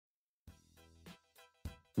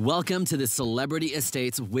Welcome to the Celebrity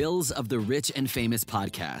Estates Wills of the Rich and Famous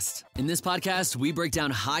podcast. In this podcast, we break down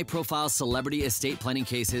high-profile celebrity estate planning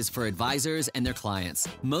cases for advisors and their clients.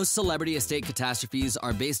 Most celebrity estate catastrophes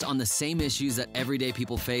are based on the same issues that everyday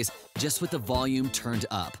people face, just with the volume turned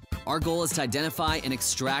up. Our goal is to identify and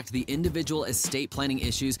extract the individual estate planning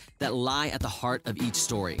issues that lie at the heart of each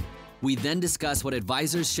story. We then discuss what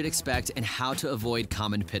advisors should expect and how to avoid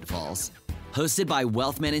common pitfalls. Hosted by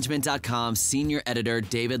WealthManagement.com Senior Editor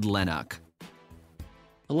David Lenok.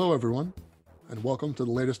 Hello, everyone, and welcome to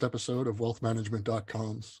the latest episode of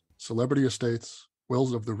WealthManagement.com's Celebrity Estates,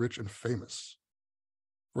 Wills of the Rich and Famous.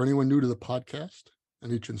 For anyone new to the podcast,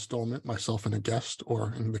 in each installment, myself and a guest,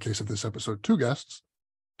 or in the case of this episode, two guests,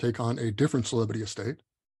 take on a different celebrity estate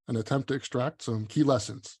and attempt to extract some key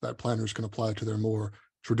lessons that planners can apply to their more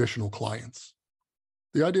traditional clients.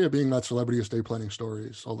 The idea being that celebrity estate planning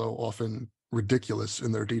stories, although often ridiculous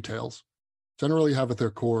in their details, generally have at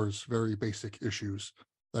their cores very basic issues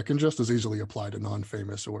that can just as easily apply to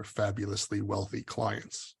non-famous or fabulously wealthy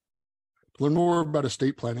clients. To learn more about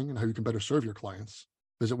estate planning and how you can better serve your clients,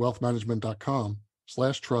 visit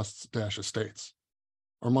wealthmanagement.com/trusts-estates.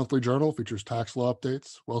 Our monthly journal features tax law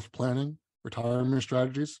updates, wealth planning, retirement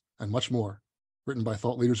strategies, and much more, written by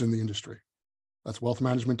thought leaders in the industry. That's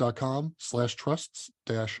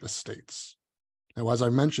wealthmanagement.com/trusts-estates. Now, as I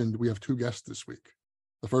mentioned, we have two guests this week.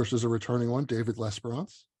 The first is a returning one, David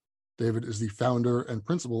Lesperance. David is the founder and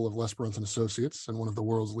principal of Lesperance and Associates and one of the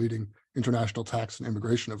world's leading international tax and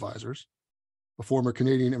immigration advisors. A former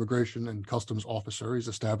Canadian immigration and customs officer, he's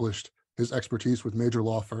established his expertise with major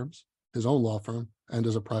law firms, his own law firm, and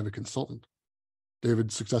as a private consultant.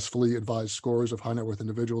 David successfully advised scores of high net worth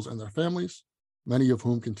individuals and their families, many of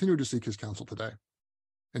whom continue to seek his counsel today.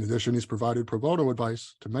 In addition, he's provided pro bono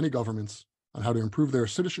advice to many governments on how to improve their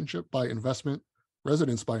citizenship by investment,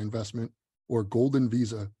 residence by investment, or golden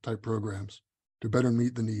visa type programs to better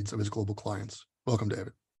meet the needs of his global clients. Welcome,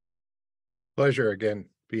 David. Pleasure again,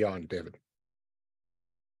 beyond David.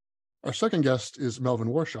 Our second guest is Melvin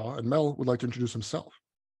Warshaw, and Mel would like to introduce himself.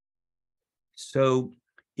 So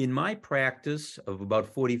in my practice of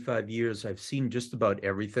about 45 years, I've seen just about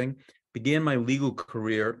everything. Began my legal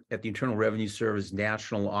career at the Internal Revenue Service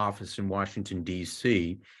National Office in Washington,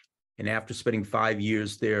 D.C., and after spending 5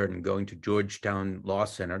 years there and going to Georgetown Law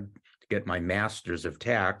Center to get my master's of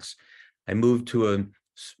tax, I moved to a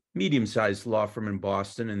medium-sized law firm in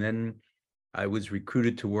Boston, and then I was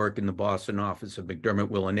recruited to work in the Boston office of McDermott,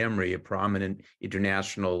 Will & Emery, a prominent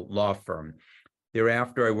international law firm.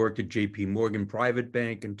 Thereafter, I worked at J.P. Morgan Private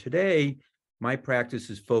Bank, and today my practice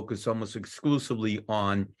is focused almost exclusively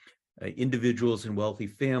on individuals and wealthy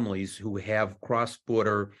families who have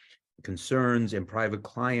cross-border concerns and private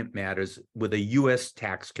client matters with a U.S.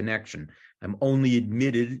 tax connection. I'm only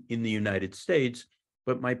admitted in the United States,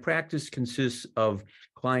 but my practice consists of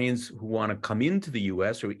clients who want to come into the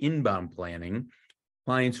U.S. or inbound planning,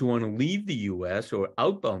 clients who want to leave the U.S. or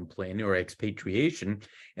outbound planning or expatriation,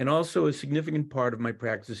 and also a significant part of my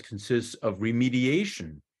practice consists of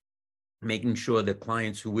remediation, making sure that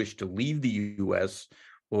clients who wish to leave the U.S.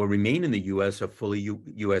 or remain in the U.S. are fully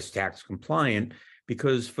U.S. tax compliant,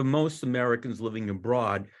 because for most Americans living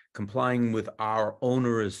abroad, complying with our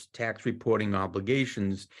onerous tax reporting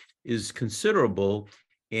obligations is considerable.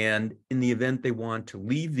 And in the event they want to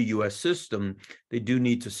leave the U.S. system, they do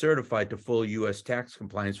need to certify to full U.S. tax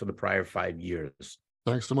compliance for the prior 5 years.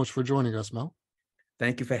 Thanks so much for joining us, Mel.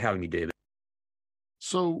 Thank you for having me, David.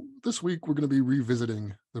 So this week, we're going to be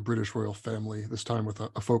revisiting the British royal family, this time with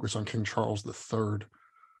a focus on King Charles III.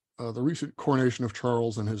 The recent coronation of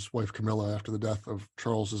Charles and his wife Camilla after the death of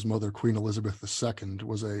Charles's mother, Queen Elizabeth II,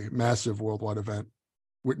 was a massive worldwide event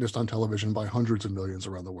witnessed on television by hundreds of millions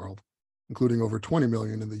around the world, including over 20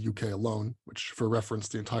 million in the UK alone, which, for reference,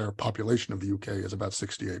 the entire population of the UK is about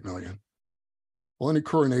 68 million. While any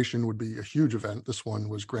coronation would be a huge event, this one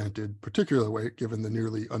was granted particular weight given the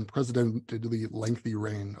nearly unprecedentedly lengthy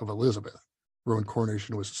reign of Elizabeth. Her own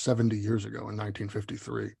coronation was 70 years ago in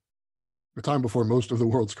 1953. A time before most of the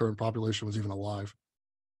world's current population was even alive.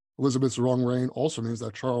 Elizabeth's long reign also means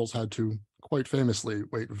that Charles had to, quite famously,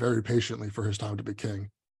 wait very patiently for his time to be king,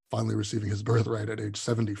 finally receiving his birthright at age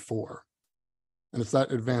 74. And it's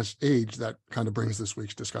that advanced age that kind of brings this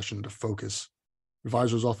week's discussion into focus.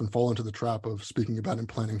 Advisors often fall into the trap of speaking about and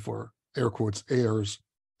planning for, air quotes, heirs,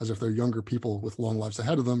 as if they're younger people with long lives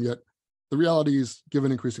ahead of them, yet the reality is, given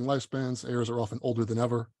increasing lifespans, heirs are often older than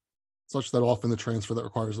ever, such that often the transfer that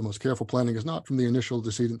requires the most careful planning is not from the initial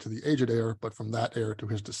decedent to the aged heir, but from that heir to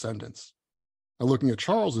his descendants. Now, looking at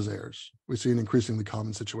Charles's heirs, we see an increasingly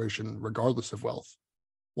common situation regardless of wealth.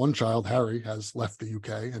 One child, Harry, has left the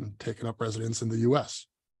UK and taken up residence in the US.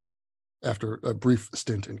 after a brief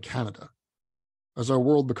stint in Canada. As our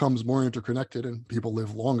world becomes more interconnected and people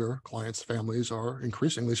live longer, clients' families are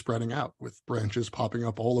increasingly spreading out, with branches popping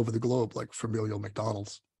up all over the globe like familial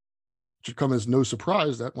McDonald's. It should come as no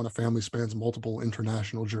surprise that when a family spans multiple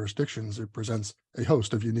international jurisdictions, it presents a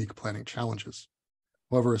host of unique planning challenges.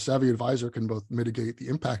 However, a savvy advisor can both mitigate the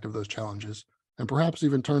impact of those challenges and perhaps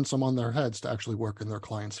even turn some on their heads to actually work in their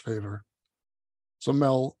client's favor. So,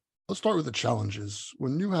 Mel, let's start with the challenges.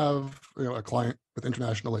 When you have a client with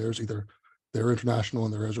international heirs, either they're international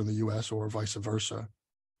and their heirs are in the US or vice versa,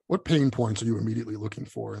 what pain points are you immediately looking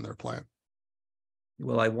for in their plan?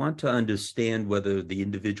 Well, I want to understand whether the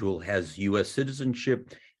individual has U.S.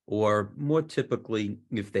 citizenship or, more typically,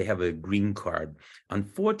 if they have a green card.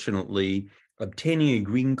 Unfortunately, obtaining a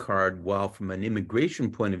green card, while from an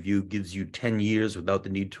immigration point of view gives you 10 years without the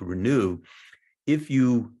need to renew, if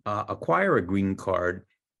you acquire a green card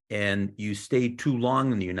and you stay too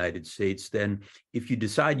long in the United States, then if you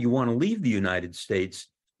decide you want to leave the United States,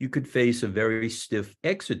 you could face a very stiff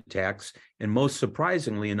exit tax. And most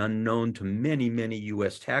surprisingly, and unknown to many, many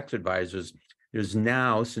U.S. tax advisors, there's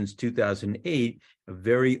now, since 2008, a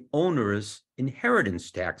very onerous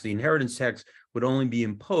inheritance tax. The inheritance tax would only be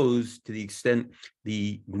imposed to the extent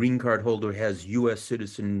the green card holder has U.S.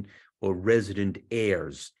 citizen or resident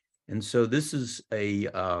heirs. And so this is a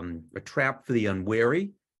trap for the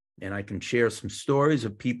unwary. And I can share some stories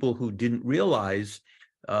of people who didn't realize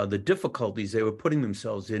the difficulties they were putting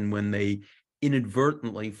themselves in when they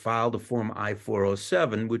inadvertently filed a Form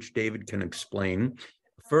I-407, which David can explain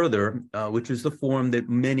further, which is the form that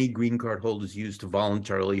many green card holders use to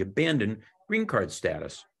voluntarily abandon green card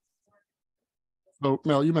status. So,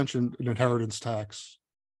 Mel, you mentioned an inheritance tax.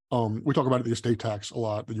 We talk about the estate tax a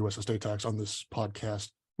lot, the U.S. estate tax on this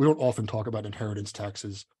podcast. We don't often talk about inheritance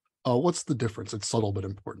taxes. What's the difference? It's subtle but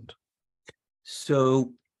important.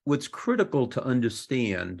 So what's critical to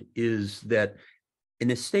understand is that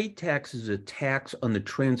an estate tax is a tax on the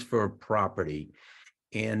transfer of property,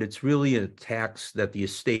 and it's really a tax that the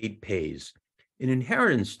estate pays. An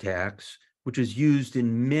inheritance tax, which is used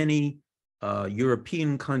in many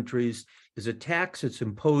European countries, is a tax that's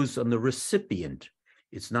imposed on the recipient.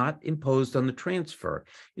 It's not imposed on the transfer.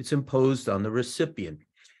 It's imposed on the recipient.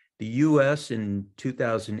 The U.S. in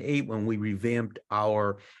 2008, when we revamped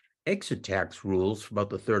our exit tax rules for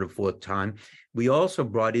about the third or fourth time, we also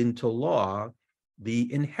brought into law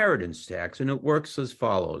the inheritance tax, and it works as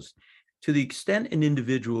follows. To the extent an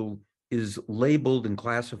individual is labeled and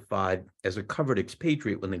classified as a covered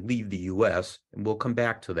expatriate when they leave the U.S., and we'll come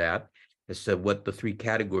back to that as to what the three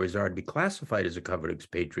categories are to be classified as a covered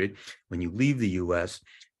expatriate when you leave the U.S.,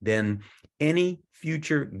 then any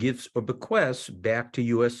future gifts or bequests back to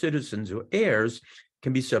U.S. citizens or heirs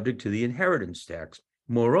can be subject to the inheritance tax.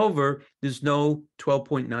 Moreover, there's no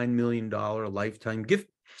 $12.9 million lifetime gift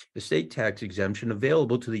estate tax exemption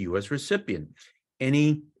available to the U.S. recipient.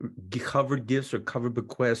 Any covered gifts or covered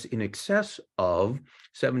bequests in excess of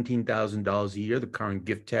 $17,000 a year, the current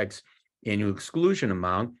gift tax annual exclusion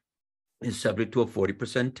amount, is subject to a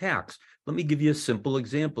 40% tax. Let me give you a simple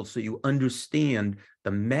example so you understand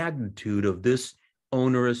the magnitude of this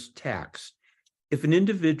onerous tax. If an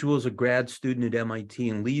individual is a grad student at MIT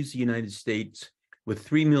and leaves the United States with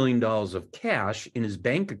 $3 million of cash in his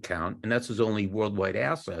bank account, and that's his only worldwide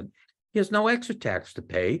asset, he has no extra tax to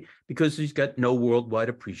pay because he's got no worldwide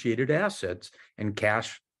appreciated assets, and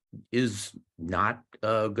cash is not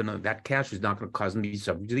that cash is not going to cause him to be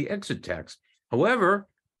subject to the exit tax. However,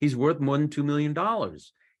 he's worth more than $2 million. And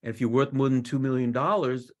if you're worth more than $2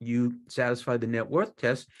 million, you satisfy the net worth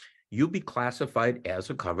test, you'll be classified as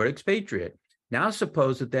a covered expatriate. Now,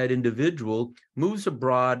 suppose that individual moves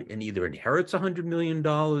abroad and either inherits $100 million,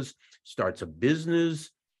 starts a business,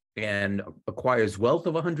 and acquires wealth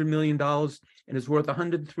of $100 million, and is worth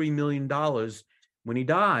 $103 million when he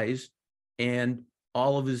dies, and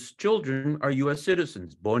all of his children are U.S.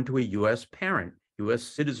 citizens, born to a U.S. parent, U.S.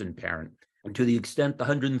 citizen parent. And to the extent the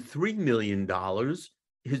 $103 million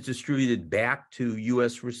is distributed back to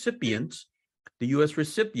U.S. recipients, the U.S.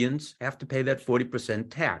 recipients have to pay that 40%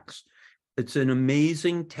 tax. It's an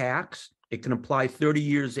amazing tax. It can apply 30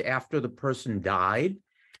 years after the person died.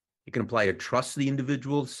 It can apply to trusts the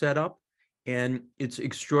individual set up. And it's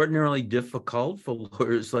extraordinarily difficult for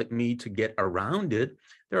lawyers like me to get around it.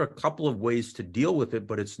 There are a couple of ways to deal with it,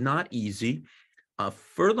 but it's not easy.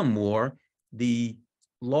 Furthermore, the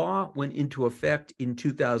law went into effect in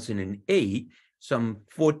 2008, some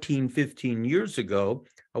 14, 15 years ago.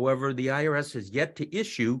 However, the IRS has yet to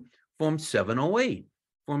issue Form 708.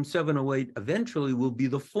 Form 708 eventually will be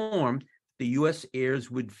the form the U.S. heirs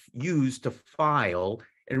would use to file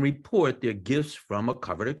and report their gifts from a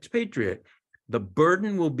covered expatriate. The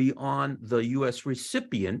burden will be on the U.S.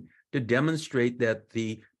 recipient to demonstrate that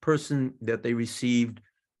the person that they received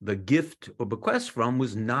the gift or bequest from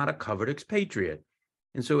was not a covered expatriate.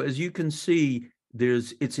 And so, as you can see,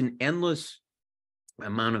 it's an endless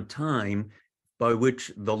amount of time by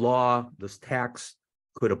which the law, this tax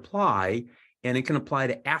could apply, and it can apply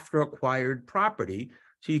to after acquired property.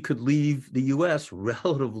 So you could leave the U.S.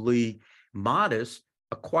 relatively modest,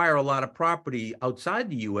 acquire a lot of property outside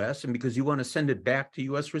the U.S., and because you want to send it back to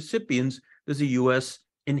U.S. recipients, there's a U.S.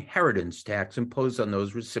 inheritance tax imposed on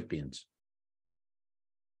those recipients.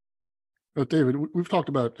 David, we've talked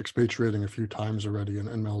about expatriating a few times already,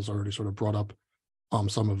 and Mel's already sort of brought up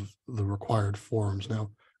some of the required forms.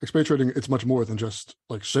 Now, expatriating, it's much more than just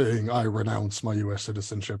like saying I renounce my U.S.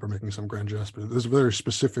 citizenship or making some grand gesture. There's very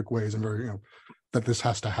specific ways and very, that this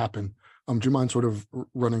has to happen. Do you mind sort of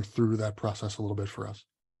running through that process a little bit for us?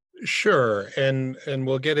 Sure. And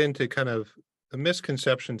we'll get into kind of the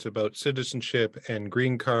misconceptions about citizenship and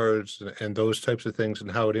green cards and those types of things and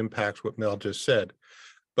how it impacts what Mel just said.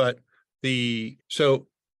 But so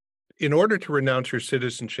in order to renounce your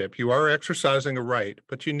citizenship, you are exercising a right,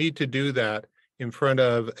 but you need to do that in front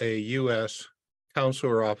of a U.S.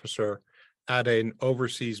 consular officer at an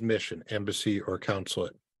overseas mission, embassy or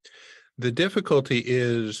consulate. The difficulty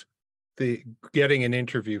is getting an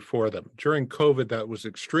interview for them. During COVID, that was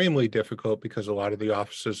extremely difficult because a lot of the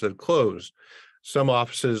offices had closed. Some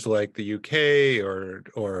offices like the UK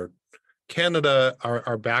or Canada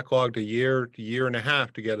are backlogged a year and a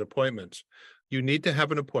half to get appointments. You need to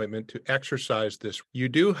have an appointment to exercise this. You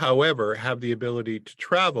do, however, have the ability to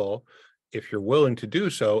travel if you're willing to do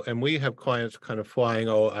so. And we have clients kind of flying.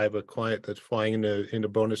 I have a client that's flying into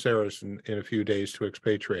Buenos Aires in a few days to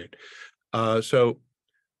expatriate. So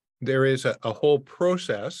there is a whole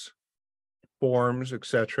process, forms,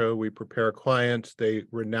 etc. We prepare clients, they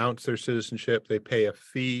renounce their citizenship, they pay a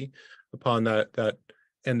fee upon that,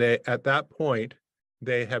 and they at that point,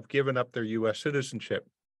 they have given up their U.S. citizenship.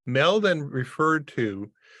 Mel then referred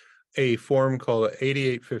to a form called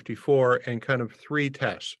 8854 and kind of 3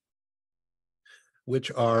 tests,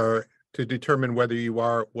 which are to determine whether you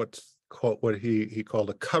are what he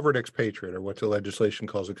called a covered expatriate, or what the legislation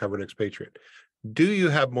calls a covered expatriate. Do you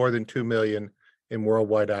have more than 2 million in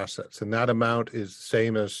worldwide assets? And that amount is the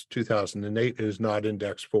same as 2008. It is not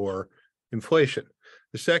indexed for inflation.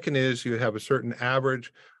 The second is you have a certain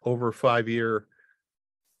average over 5-year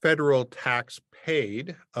federal tax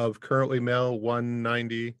paid of currently, Mel,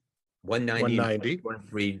 190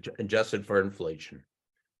 adjusted for inflation.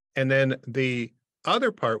 And then the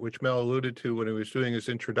other part, which Mel alluded to when he was doing his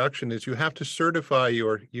introduction, is you have to certify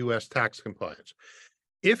your U.S. tax compliance.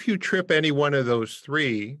 If you trip any one of those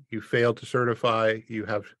 3, you fail to certify, you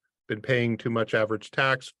have been paying too much average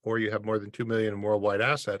tax, or you have more than 2 million in worldwide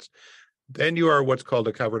assets, then you are what's called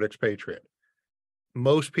a covered expatriate.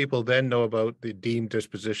 Most people then know about the deemed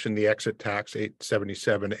disposition, the exit tax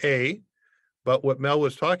 877A. But what Mel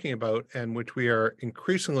was talking about, and which we are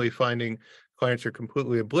increasingly finding clients are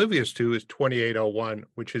completely oblivious to, is 2801,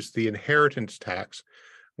 which is the inheritance tax,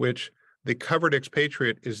 which the covered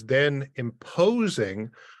expatriate is then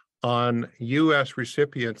imposing on U.S.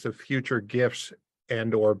 recipients of future gifts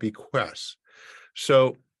and or bequests.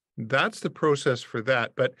 So that's the process for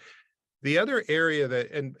that. But the other area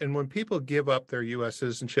that, and when people give up their U.S.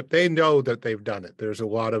 citizenship, they know that they've done it. There's a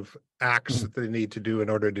lot of acts that they need to do in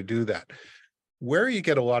order to do that. Where you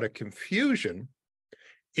get a lot of confusion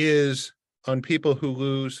is on people who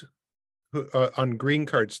lose on green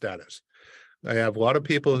card status. I have a lot of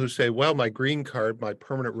people who say, well, my green card, my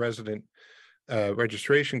permanent resident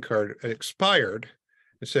registration card expired.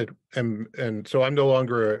 I said, and so I'm no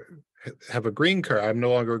longer have a green card. I'm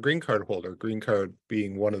no longer a green card holder, green card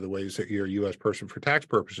being one of the ways that you're a U.S. person for tax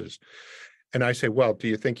purposes. And I say, well, do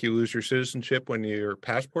you think you lose your citizenship when your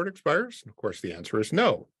passport expires? And of course, the answer is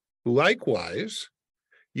no. Likewise,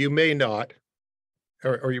 you may not,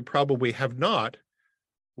 or you probably have not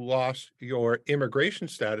lost your immigration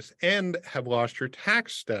status and have lost your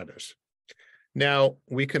tax status. Now,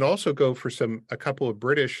 we can also go for a couple of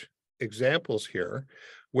British examples here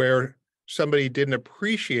where somebody didn't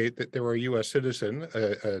appreciate that they were a U.S. citizen,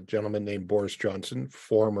 a gentleman named Boris Johnson,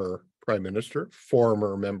 former prime minister,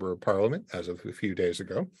 former member of parliament as of a few days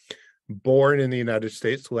ago, born in the United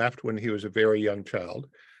States, left when he was a very young child,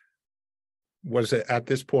 was at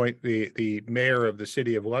this point the mayor of the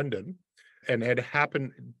city of London, and had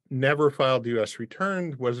never filed U.S.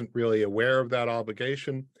 return, wasn't really aware of that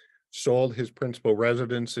obligation, sold his principal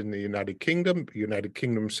residence in the United Kingdom. The United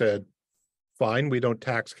Kingdom said, fine, we don't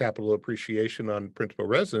tax capital appreciation on principal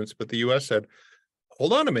residence, but the U.S. said,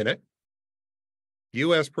 hold on a minute.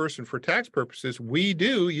 U.S. person for tax purposes,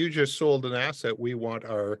 you just sold an asset. We want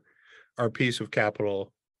our piece of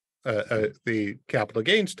capital, the capital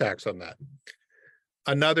gains tax on that.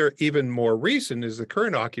 Another even more recent is the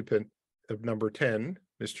current occupant of number 10,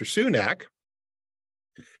 Mr. Sunak.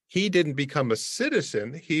 He didn't become a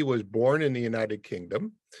citizen. He was born in the United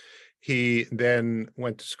Kingdom. He then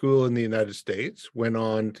went to school in the United States, went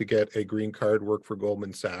on to get a green card, work for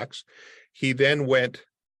Goldman Sachs. He then went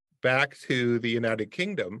back to the United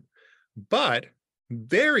Kingdom, but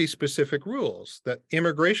very specific rules that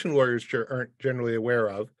immigration lawyers aren't generally aware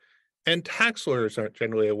of and tax lawyers aren't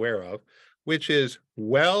generally aware of, which is,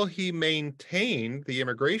 while he maintained the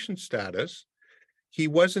immigration status, he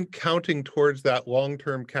wasn't counting towards that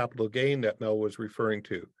long-term capital gain that Mel was referring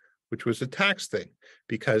to, which was a tax thing,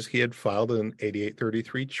 because he had filed an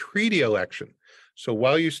 8833 treaty election. So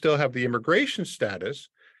while you still have the immigration status,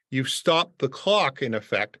 you've stopped the clock, in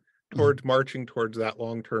effect, towards marching towards that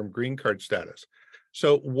long-term green card status.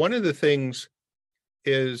 So one of the things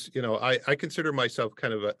is, I consider myself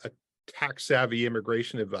kind of a tax-savvy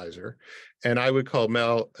immigration advisor, and I would call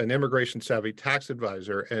Mel an immigration-savvy tax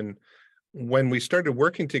advisor. And when we started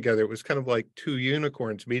working together, it was kind of like two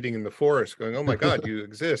unicorns meeting in the forest going, oh my God, you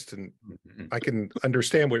exist. And I can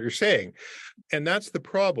understand what you're saying. And that's the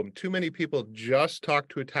problem. Too many people just talk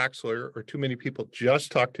to a tax lawyer, or too many people just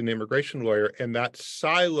talk to an immigration lawyer. And that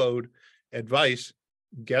siloed advice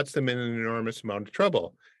gets them in an enormous amount of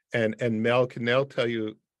trouble. And Mel can now tell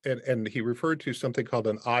you, and he referred to something called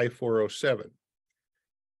an I-407.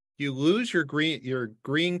 You lose your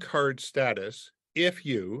green card status if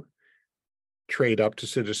you trade up to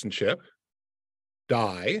citizenship,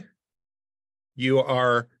 die, you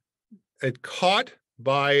are caught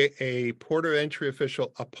by a port of entry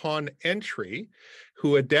official upon entry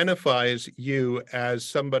who identifies you as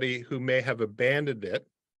somebody who may have abandoned it,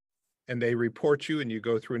 and they report you and you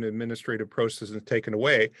go through an administrative process and it's taken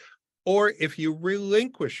away. Or if you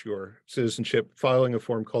relinquish your citizenship, filing a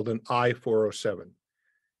form called an I-407.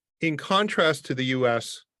 In contrast to the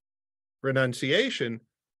US renunciation,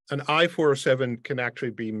 an I-407 can actually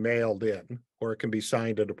be mailed in, or it can be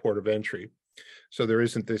signed at a port of entry. So there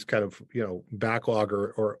isn't this kind of, backlog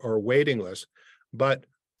or waiting list. But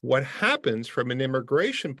what happens from an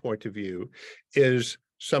immigration point of view is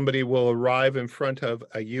somebody will arrive in front of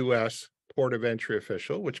a US port of entry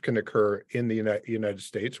official, which can occur in the United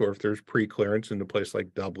States, or if there's pre-clearance in a place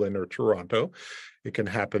like Dublin or Toronto, it can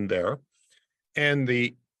happen there. And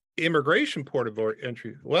the immigration port of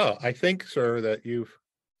entry, well, I think, sir, that you've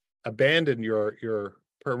abandoned your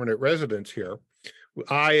permanent residence here.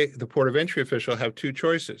 I, the port of entry official, have two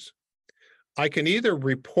choices. I can either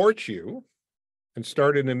report you and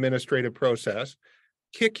start an administrative process,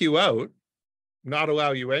 kick you out, not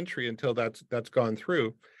allow you entry until that's gone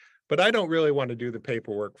through. But I don't really want to do the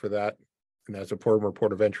paperwork for that. And as a former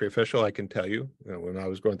port of entry official, I can tell you, when I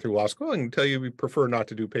was going through law school, I can tell you we prefer not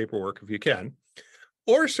to do paperwork if you can.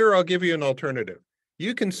 Or, sir, I'll give you an alternative.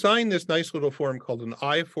 You can sign this nice little form called an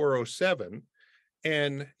I-407,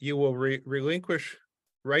 and you will relinquish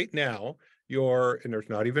right now and there's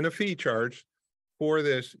not even a fee charge for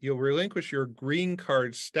this, you'll relinquish your green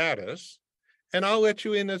card status, and I'll let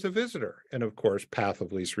you in as a visitor. And of course, path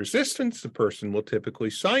of least resistance, the person will typically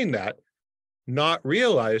sign that, not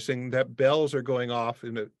realizing that bells are going off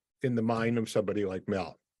in the mind of somebody like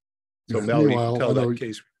Mel. So yeah, Mel, you can tell that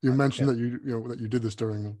case. You mentioned that you did this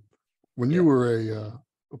when you were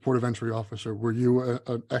a port of entry officer. Were you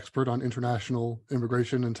an expert on international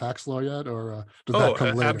immigration and tax law yet, or did that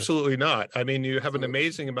come later? Absolutely not. I mean, you have an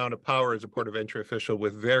amazing amount of power as a port of entry official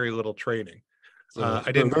with very little training. So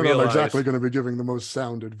I didn't realize they're not exactly going to be giving the most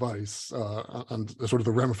sound advice on sort of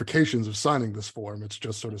the ramifications of signing this form. It's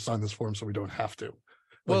just sort of sign this form so we don't have to.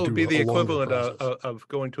 Well, it would be the equivalent of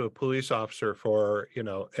going to a police officer for,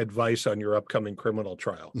 advice on your upcoming criminal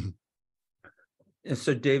trial. Mm-hmm. And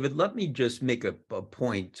so, David, let me just make a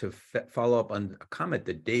point to follow up on a comment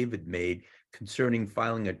that David made concerning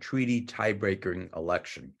filing a treaty tie-breaking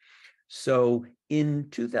election. So in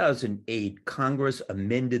 2008, Congress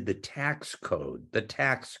amended the tax code,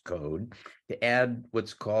 to add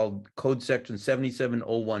what's called Code Section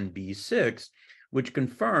 7701B6, which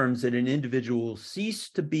confirms that an individual will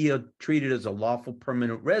cease to be treated as a lawful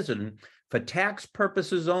permanent resident for tax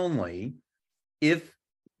purposes only if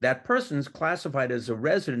that person is classified as a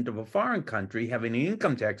resident of a foreign country having an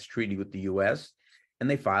income tax treaty with the U.S., and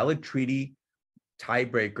they file a treaty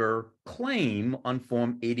tiebreaker claim on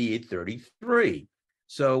Form 8833.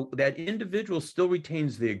 So that individual still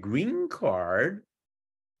retains their green card.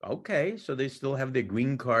 Okay, so they still have their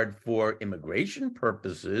green card for immigration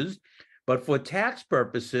purposes, But for tax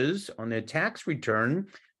purposes, on their tax return,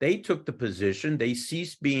 they took the position, they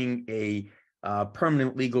ceased being a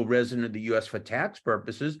permanent legal resident of the U.S. for tax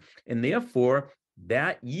purposes, and therefore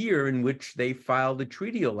that year in which they filed the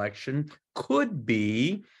treaty election could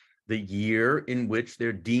be the year in which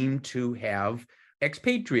they're deemed to have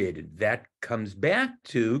expatriated. That comes back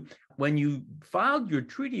to when you filed your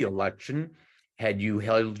treaty election, had you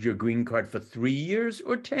held your green card for 3 years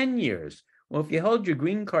or 10 years? Well, if you held your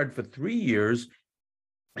green card for 3 years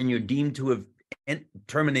and you're deemed to have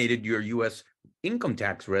terminated your U.S. income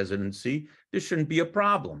tax residency, there shouldn't be a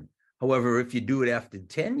problem. However, if you do it after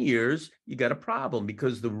 10 years, you got a problem,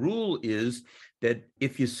 because the rule is that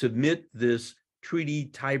if you submit this treaty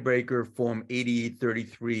tiebreaker form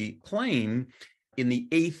 8833 claim in the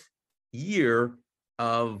 8th year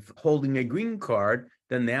of holding a green card,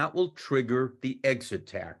 then that will trigger the exit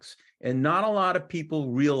tax. And not a lot of people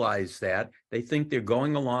realize that. They think they're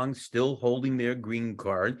going along still holding their green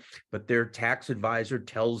card, but their tax advisor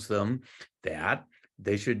tells them that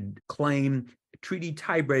they should claim treaty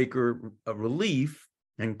tiebreaker relief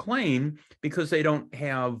and claim because they don't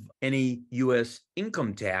have any U.S.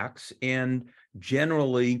 income tax. And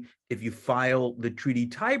generally, if you file the treaty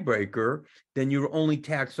tiebreaker, then you're only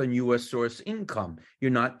taxed on U.S. source income. You're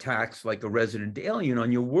not taxed like a resident alien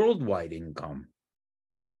on your worldwide income.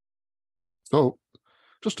 So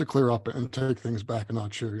just to clear up and take things back a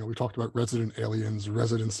notch here, we talked about resident aliens,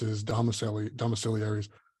 residences, domiciliaries.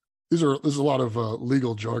 There's a lot of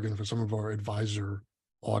legal jargon for some of our advisor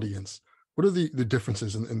audience. What are the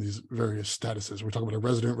differences in these various statuses? We're talking about a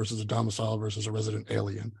resident versus a domicile versus a resident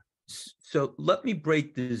alien. So let me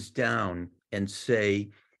break this down and say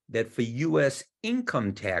that for U.S.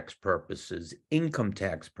 income tax purposes,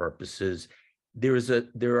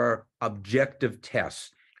 there are objective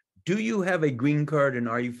tests. Do you have a green card and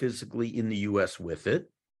are you physically in the U.S. with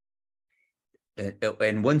it?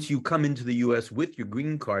 And once you come into the U.S. with your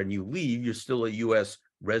green card and you leave, you're still a U.S.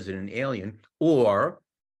 resident alien. Or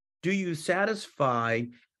do you satisfy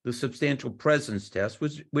the substantial presence test,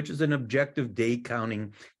 which is an objective day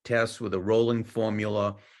counting test with a rolling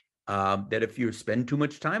formula that if you spend too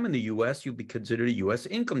much time in the U.S., you'll be considered a U.S.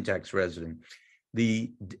 income tax resident.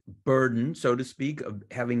 The burden, so to speak, of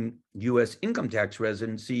having U.S. income tax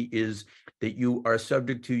residency is that you are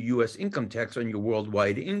subject to U.S. income tax on your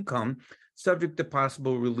worldwide income, subject to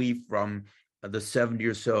possible relief from the 70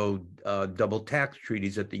 or so double tax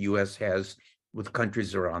treaties that the U.S. has with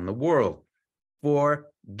countries around the world. For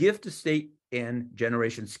gift, estate, and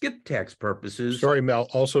generation skip tax purposes. Sorry, Mel,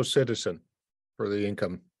 also citizen for the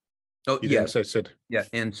income. Oh, yes. Yeah,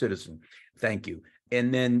 and citizen. Thank you.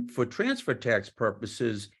 And then for transfer tax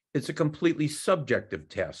purposes, it's a completely subjective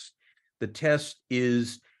test. The test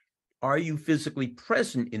is, are you physically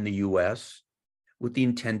present in the U.S. with the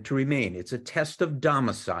intent to remain? It's a test of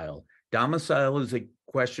domicile. Domicile is a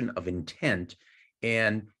question of intent.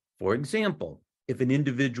 And for example, if an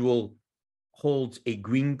individual holds a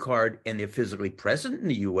green card and they're physically present in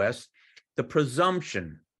the U.S., the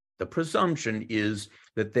presumption is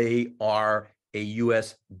that they are a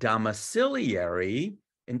U.S. domiciliary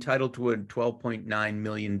entitled to a $12.9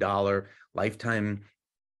 million lifetime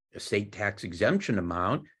estate tax exemption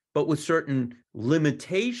amount, but with certain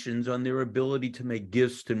limitations on their ability to make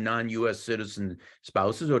gifts to non-U.S. citizen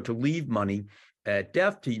spouses or to leave money at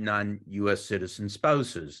death to non-U.S. citizen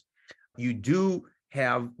spouses. You do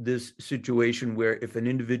have this situation where if an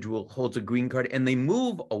individual holds a green card and they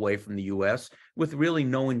move away from the U.S. with really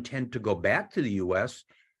no intent to go back to the U.S.,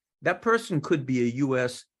 that person could be a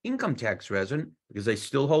U.S. income tax resident because they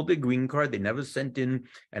still hold their green card. They never sent in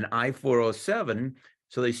an I-407,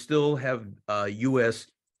 so they still have U.S.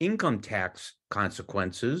 income tax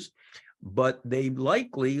consequences, but they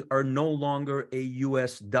likely are no longer a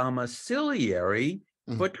U.S. domiciliary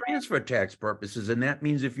for transfer tax purposes. And that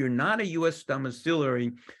means if you're not a U.S.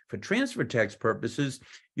 domiciliary for transfer tax purposes,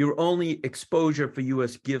 your only exposure for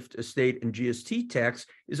U.S. gift, estate, and GST tax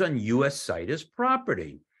is on U.S. situs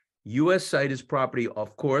property. U.S. situs property,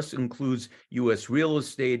 of course, includes U.S. real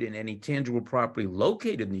estate and any tangible property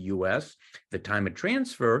located in the U.S. at the time of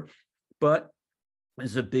transfer, but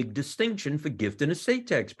there's a big distinction for gift and estate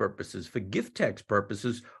tax purposes. For gift tax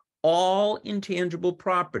purposes, all intangible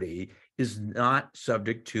property is not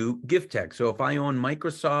subject to gift tax. So if I own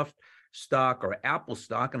Microsoft stock or Apple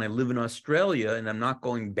stock and I live in Australia and I'm not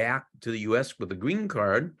going back to the US with a green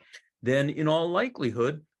card, then in all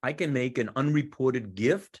likelihood, I can make an unreported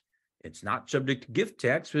gift. It's not subject to gift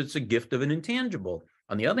tax, but it's a gift of an intangible.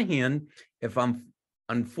 On the other hand, if I'm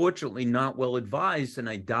unfortunately not well advised and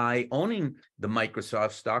I die owning the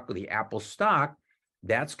Microsoft stock or the Apple stock,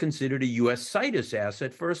 that's considered a U.S. situs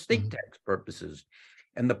asset for estate tax purposes.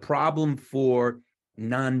 And the problem for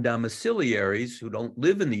non-domiciliaries who don't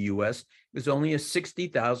live in the U.S. is only a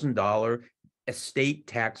 $60,000 estate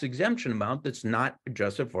tax exemption amount that's not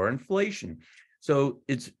adjusted for inflation. So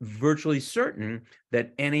it's virtually certain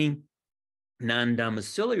that any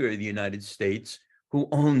non-domiciliary of the United States who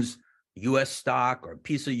owns U.S. stock or a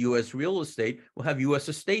piece of U.S. real estate will have U.S.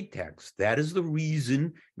 estate tax. That is the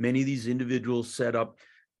reason many of these individuals set up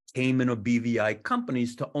Cayman or BVI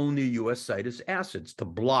companies to own their U.S. situs assets,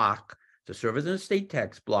 to serve as an estate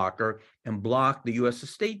tax blocker and block the U.S.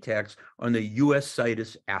 estate tax on the U.S.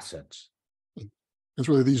 situs assets. It's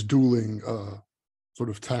really these dueling sort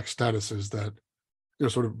of tax statuses that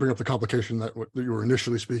sort of bring up the complication that you were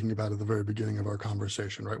initially speaking about at the very beginning of our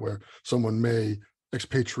conversation, right? Where someone may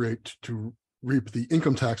expatriate to reap the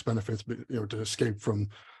income tax benefits, to escape from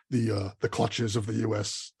the clutches of the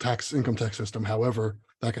U.S. income tax system. However,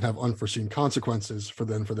 that can have unforeseen consequences for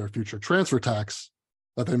their future transfer tax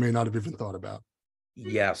that they may not have even thought about.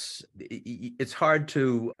 Yes, it's hard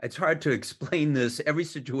to explain this. Every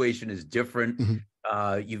situation is different.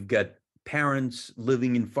 You've got parents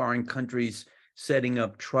living in foreign countries setting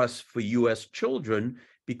up trusts for U.S. children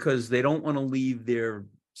because they don't want to leave their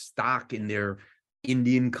stock in their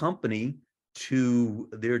Indian company to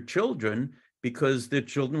their children because their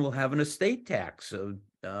children will have an estate tax.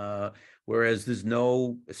 Whereas there's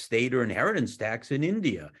no estate or inheritance tax in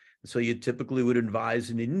India. So you typically would advise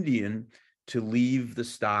an Indian to leave the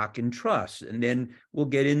stock in trust. And then we'll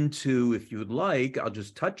get into, if you would like, I'll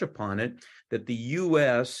just touch upon it, that the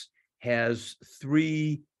U.S. has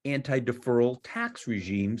 3 anti-deferral tax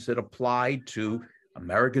regimes that apply to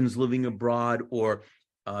Americans living abroad or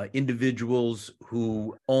individuals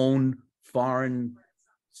who own foreign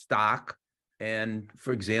stock. And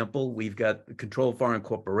for example, we've got the Control of Foreign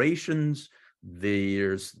Corporations,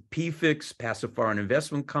 there's PFICs, Passive Foreign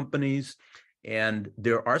Investment Companies, and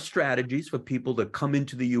there are strategies for people to come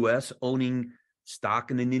into the U.S. owning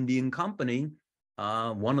stock in an Indian company.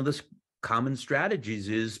 One of the common strategies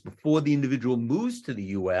is before the individual moves to the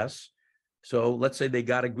U.S., so let's say they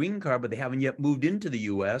got a green card, but they haven't yet moved into the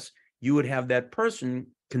U.S., you would have that person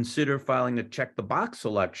consider filing a check the box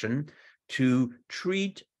election to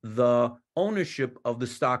treat the ownership of the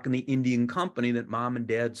stock in the Indian company that mom and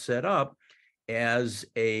dad set up as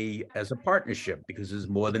a partnership, because there's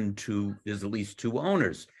at least 2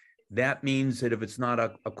 owners. That means that if it's not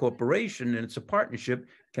a corporation and it's a partnership,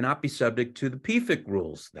 cannot be subject to the PFIC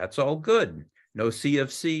rules. That's all good. No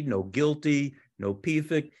CFC, no guilty, no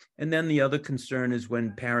PFIC. And then the other concern is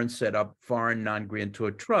when parents set up foreign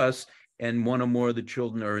non-grantor trusts and one or more of the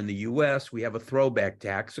children are in the U.S., we have a throwback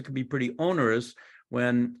tax. It can be pretty onerous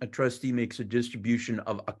when a trustee makes a distribution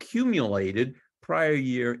of accumulated prior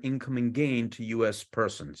year income and gain to U.S.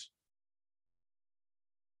 persons.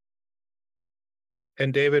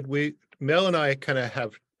 And David, Mel and I kind of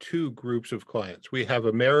have 2 groups of clients. We have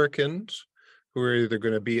Americans who are either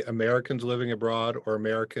going to be Americans living abroad or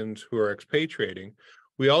Americans who are expatriating.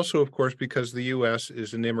 We also, of course, because the U.S.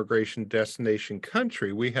 is an immigration destination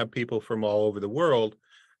country, we have people from all over the world.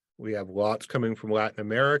 We have lots coming from Latin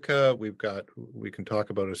America. We can talk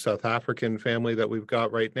about a South African family that we've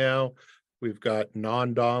got right now. We've got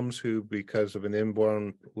non-DOMs who, because of an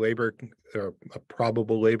inborn labor or a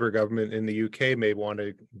probable labor government in the UK, may want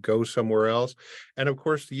to go somewhere else. And of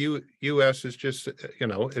course, the U.S. is just,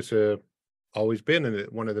 it's always been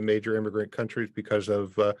one of the major immigrant countries because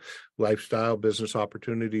of lifestyle, business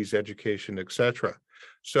opportunities, education, etc.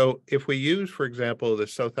 So if we use, for example, the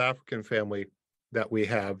South African family that we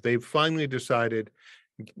have, they've finally decided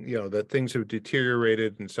that things have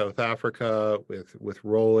deteriorated in South Africa with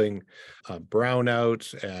rolling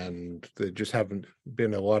brownouts, and there just haven't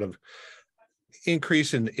been a lot of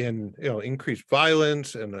increase in increased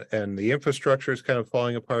violence, and the infrastructure is kind of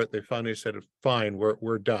falling apart. They finally said, fine,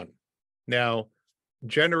 we're done. Now,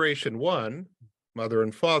 generation 1, mother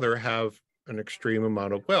and father, have an extreme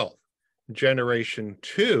amount of wealth. Generation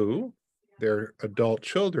 2, their adult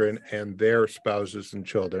children and their spouses and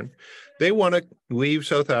children, they want to leave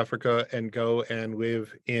South Africa and go and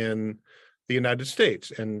live in the United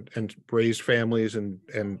States and raise families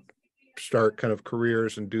and start kind of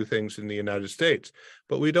careers and do things in the United States.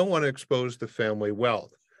 But we don't want to expose the family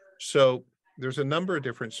wealth. So there's a number of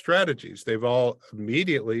different strategies. They've all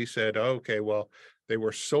immediately said, okay, well, they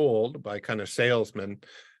were sold by kind of salesmen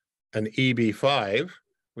an EB-5,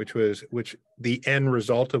 which the end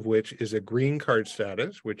result of which is a green card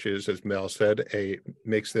status, which is, as Mel said,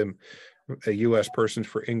 makes them a U.S. person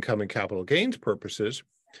for income and capital gains purposes.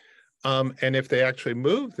 And if they actually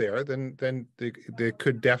move there, then they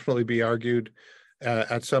could definitely be argued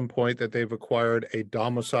at some point that they've acquired a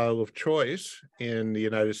domicile of choice in the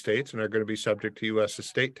United States and are going to be subject to U.S.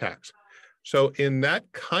 estate tax. So in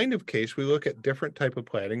that kind of case, we look at different type of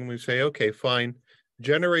planning and we say, okay, fine,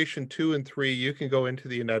 generation 2 and 3, you can go into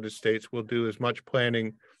the United States. We'll do as much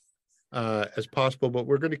planning as possible, but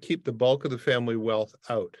we're going to keep the bulk of the family wealth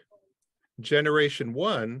out. Generation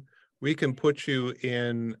 1, we can put you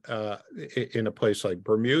in a place like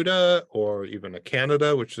Bermuda or even a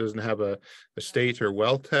Canada, which doesn't have a estate or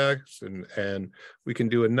wealth tax, and we can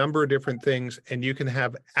do a number of different things, and you can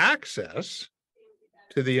have access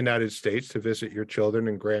to the United States to visit your children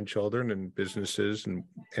and grandchildren and businesses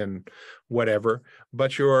and whatever,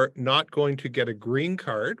 but you're not going to get a green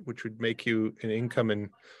card, which would make you an income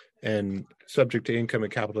and subject to income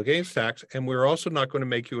and capital gains tax. And we're also not going to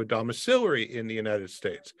make you a domiciliary in the United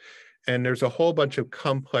States. And there's a whole bunch of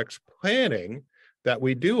complex planning that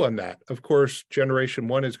we do on that. Of course, generation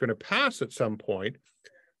 1 is going to pass at some point.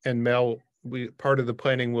 And Mel, part of the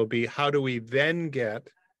planning will be, how do we then get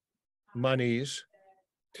monies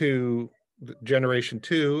to generation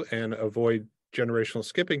 2 and avoid generational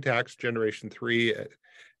skipping tax, generation 3,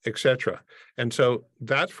 et cetera. And so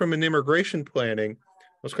that's from an immigration planning.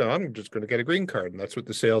 I'm just going to get a green card. And that's what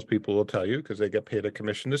the salespeople will tell you, because they get paid a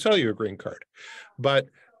commission to sell you a green card. But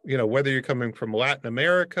whether you're coming from Latin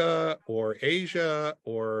America or Asia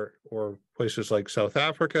or places like South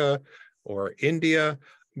Africa or India,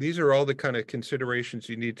 these are all the kind of considerations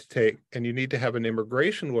you need to take. And you need to have an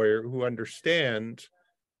immigration lawyer who understands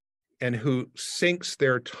and who syncs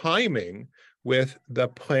their timing with the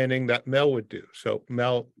planning that Mel would do. So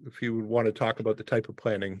Mel, if you would want to talk about the type of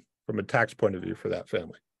planning from a tax point of view for that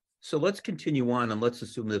family. So let's continue on, and let's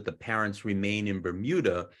assume that the parents remain in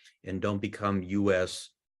Bermuda and don't become U.S.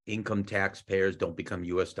 income taxpayers, don't become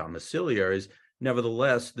U.S. domiciliaries.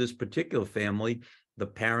 Nevertheless, this particular family, the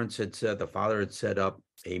father had set up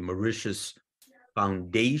a Mauritius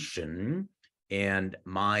foundation, and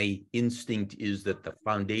my instinct is that the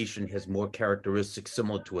foundation has more characteristics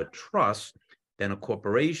similar to a trust than a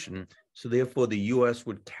corporation. So therefore, the U.S.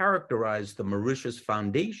 would characterize the Mauritius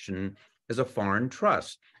Foundation as a foreign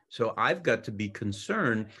trust. So I've got to be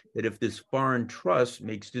concerned that if this foreign trust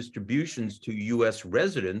makes distributions to U.S.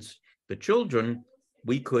 residents, the children,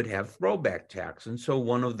 we could have throwback tax. And so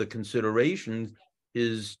one of the considerations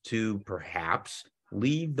is to perhaps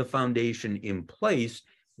leave the foundation in place,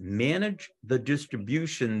 manage the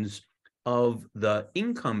distributions of the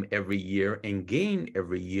income every year and gain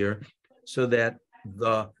every year, so that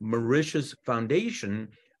the Mauritius Foundation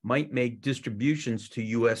might make distributions to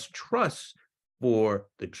U.S. trusts for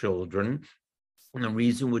the children. And the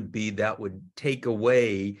reason would be that would take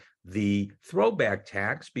away the throwback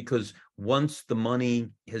tax, because once the money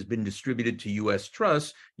has been distributed to U.S.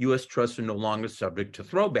 trusts are no longer subject to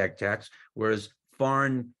throwback tax, whereas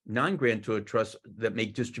foreign non-grantor trusts that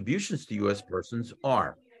make distributions to U.S. persons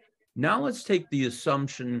are. Now let's take the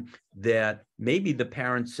assumption that maybe the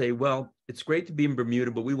parents say, well, it's great to be in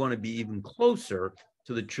Bermuda, but we want to be even closer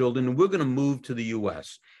to the children, and we're going to move to the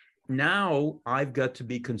U.S. Now I've got to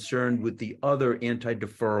be concerned with the other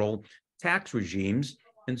anti-deferral tax regimes.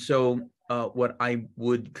 And so what I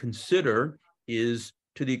would consider is,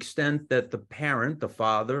 to the extent that the parent, the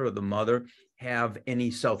father or the mother, have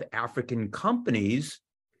any South African companies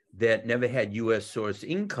that never had U.S. source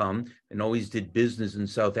income and always did business in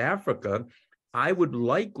South Africa, I would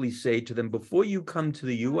likely say to them, before you come to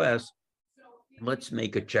the U.S., let's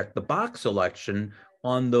make a check the box election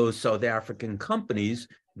on those South African companies.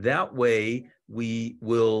 That way we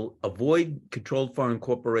will avoid controlled foreign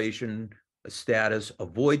corporation status,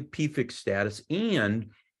 avoid PFIC status, and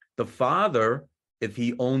the father, if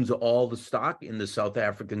he owns all the stock in the South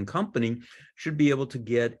African company, should be able to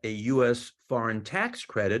get a U.S. foreign tax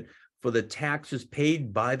credit for the taxes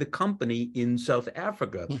paid by the company in South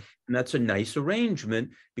Africa. And that's a nice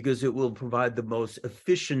arrangement, because it will provide the most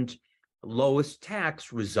efficient, lowest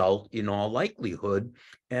tax result in all likelihood.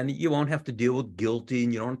 And you won't have to deal with guilty,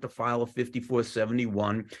 and you don't have to file a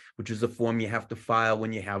 5471, which is the form you have to file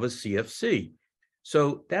when you have a CFC.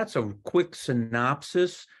 So that's a quick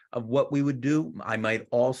synopsis of what we would do. I might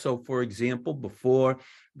also, for example, before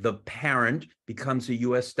the parent becomes a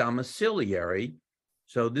U.S. domiciliary,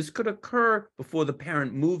 so this could occur before the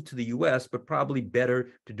parent moved to the U.S., but probably better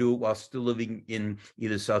to do it while still living in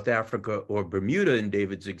either South Africa or Bermuda. In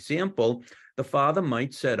David's example, the father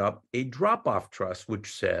might set up a drop-off trust,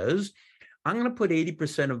 which says, I'm going to put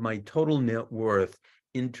 80% of my total net worth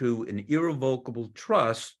into an irrevocable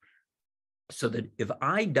trust So that if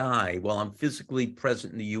I die while I'm physically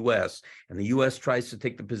present in the U.S. and the U.S. tries to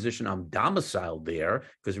take the position I'm domiciled there,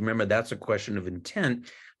 because remember, that's a question of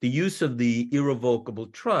intent, the use of the irrevocable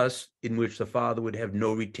trust in which the father would have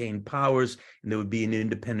no retained powers and there would be an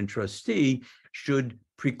independent trustee should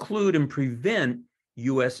preclude and prevent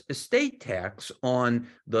U.S. estate tax on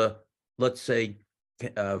the, let's say,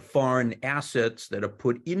 foreign assets that are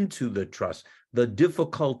put into the trust. The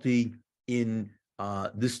difficulty in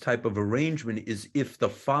this type of arrangement is if the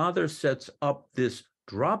father sets up this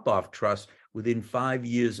drop-off trust within 5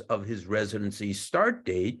 years of his residency start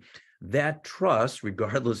date, that trust,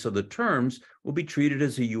 regardless of the terms, will be treated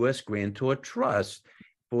as a U.S. grantor trust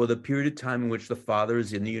for the period of time in which the father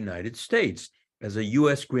is in the United States. As a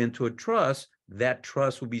U.S. grantor trust, that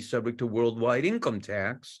trust will be subject to worldwide income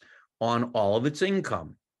tax on all of its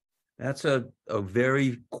income. That's a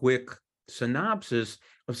very quick synopsis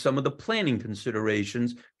of some of the planning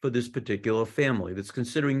considerations for this particular family that's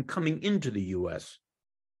considering coming into the U.S.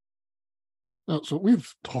 Now, so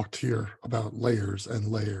we've talked here about layers and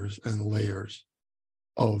layers and layers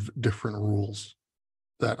of different rules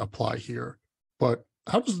that apply here, but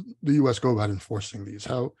how does the U.S. go about enforcing these?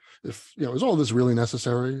 How, if, is all this really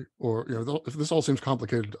necessary? Or, if this all seems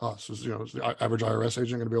complicated to us, is the average IRS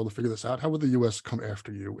agent going to be able to figure this out? How would the U.S. come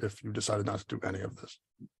after you if you decided not to do any of this?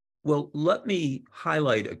 Well, let me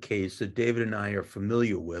highlight a case that David and I are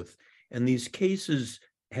familiar with, and these cases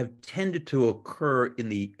have tended to occur in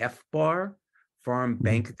the FBAR, Foreign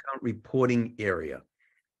Bank Account Reporting area.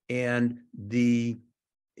 And the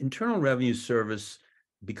Internal Revenue Service,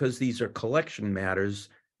 because these are collection matters,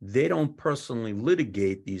 they don't personally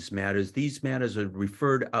litigate these matters. These matters are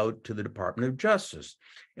referred out to the Department of Justice,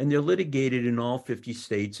 and they're litigated in all 50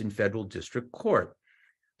 states in federal district court.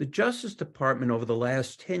 The Justice Department over the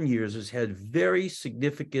last 10 years has had very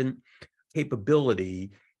significant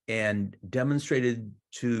capability and demonstrated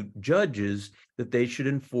to judges that they should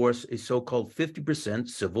enforce a so-called 50%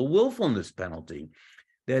 civil willfulness penalty.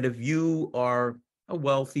 That if you are a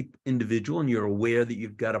wealthy individual and you're aware that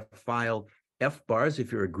you've got to file FBARs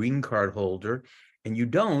if you're a green card holder, and you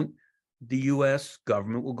don't, the U.S.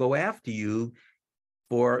 government will go after you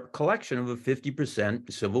for collection of a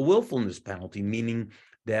 50% civil willfulness penalty, meaning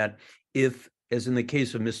that if, as in the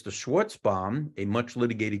case of Mr. Schwartzbaum, a much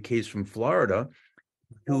litigated case from Florida,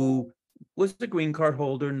 who was the green card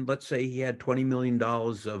holder, and let's say he had $20 million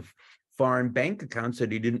of foreign bank accounts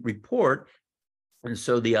that he didn't report, and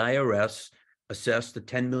so the IRS assessed a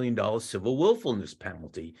 $10 million civil willfulness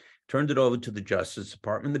penalty, turned it over to the Justice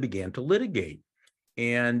Department, they began to litigate.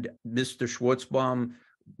 And Mr. Schwartzbaum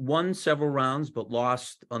won several rounds, but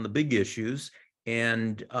lost on the big issues.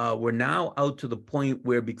 And we're now out to the point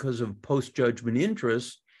where, because of post-judgment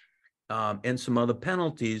interest and some other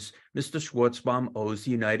penalties, Mr. Schwartzbaum owes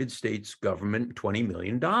the United States government $20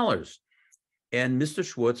 million. And Mr.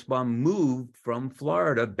 Schwartzbaum moved from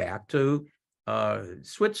Florida back to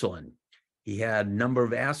Switzerland. He had a number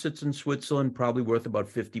of assets in Switzerland, probably worth about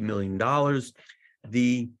 $50 million.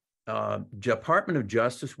 The Department of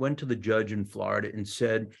Justice went to the judge in Florida and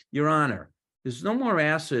said, Your Honor, there's no more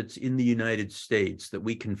assets in the United States that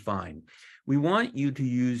we can find. We want you to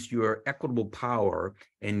use your equitable power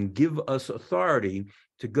and give us authority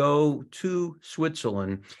to go to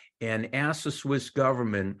Switzerland and ask the Swiss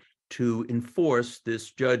government to enforce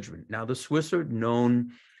this judgment. Now, the Swiss are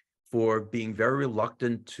known for being very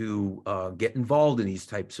reluctant to get involved in these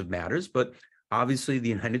types of matters, but obviously the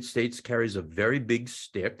United States carries a very big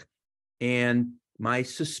stick. And my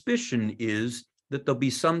suspicion is that there'll be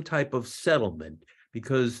some type of settlement,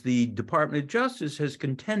 because the Department of Justice has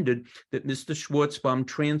contended that Mr. Schwartzbaum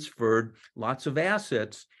transferred lots of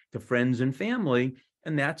assets to friends and family,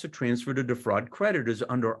 and that's a transfer to defraud creditors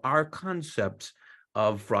under our concepts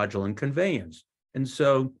of fraudulent conveyance. And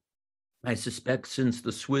so I suspect, since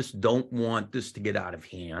the Swiss don't want this to get out of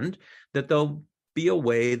hand, that there'll be a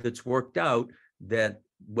way that's worked out that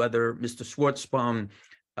whether Mr. Schwartzbaum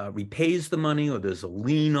repays the money or there's a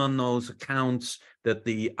lien on those accounts that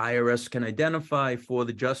the IRS can identify for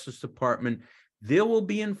the Justice Department, there will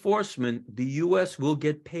be enforcement. The U.S. will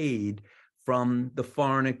get paid from the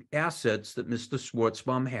foreign assets that Mr.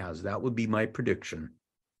 Schwartzbaum has. That would be my prediction.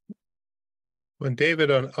 When David,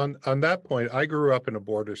 on that point, I grew up in a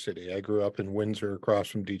border city. I grew up in Windsor, across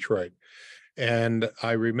from Detroit. And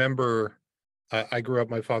I remember I grew up,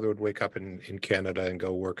 my father would wake up in Canada and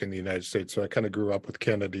go work in the United States. So I kind of grew up with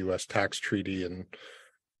Canada-U.S. tax treaty and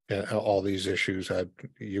all these issues. I had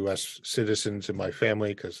U.S. citizens in my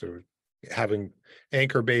family, because having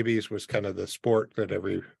anchor babies was kind of the sport that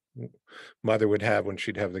every mother would have when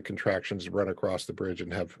she'd have the contractions, run across the bridge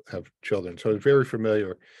and have children. So I was very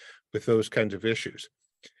familiar with those kinds of issues.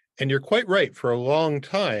 And you're quite right. For a long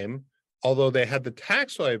time, although they had the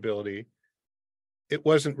tax liability, it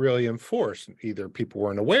wasn't really enforced. Either people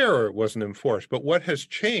weren't aware or it wasn't enforced. But what has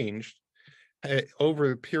changed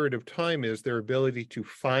over a period of time is their ability to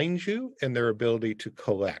find you and their ability to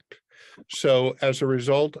collect. So as a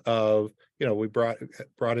result of, we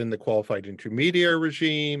brought in the qualified intermediary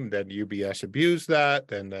regime, then UBS abused that,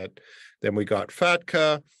 then we got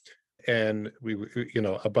FATCA, and we,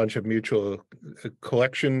 a bunch of mutual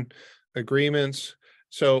collection agreements.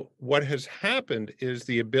 So what has happened is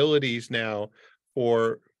the abilities now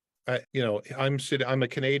for, I'm a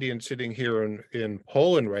Canadian sitting here in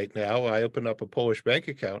Poland right now. I open up a Polish bank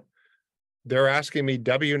account. They're asking me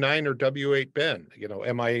W-9 or W-8 Ben,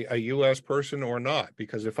 am I a U.S. person or not?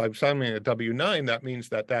 Because if I'm signing a W-9, that means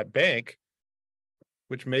that bank,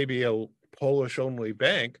 which may be a Polish-only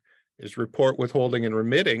bank, is report withholding and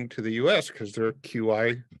remitting to the U.S. because they're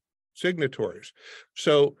QI signatories.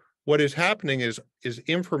 So what is happening is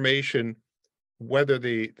information, whether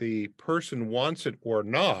the person wants it or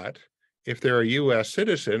not, if they're a U.S.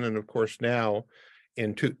 citizen, and of course now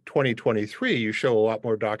in 2023, you show a lot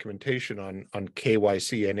more documentation on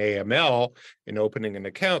KYC and AML in opening an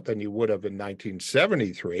account than you would have in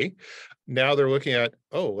 1973. Now they're looking at,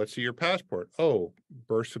 let's see your passport.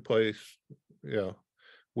 Birthplace,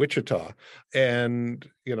 Wichita. And,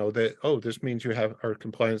 this means you have, our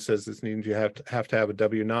compliance says this means you have to have a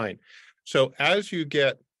W-9. So as you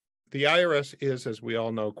get, the IRS is, as we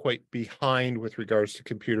all know, quite behind with regards to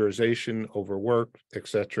computerization, overwork, et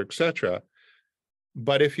cetera, et cetera.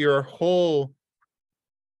 But if your whole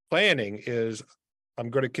planning is, I'm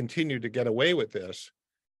going to continue to get away with this,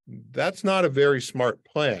 that's not a very smart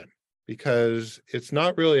plan, because it's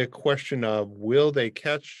not really a question of will they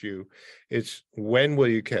catch you, it's when will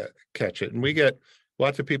you catch it. And we get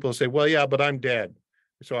lots of people say, well, yeah, but I'm dead,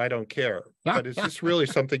 so I don't care. But is this really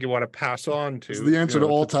something you want to pass on to? It's the answer to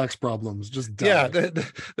all tax problems. Just die. Yeah.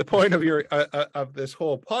 The point of your of this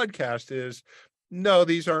whole podcast is, no,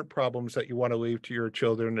 these aren't problems that you want to leave to your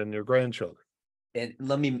children and your grandchildren. And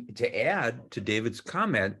to add to David's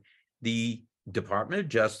comment, the Department of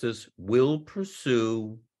Justice will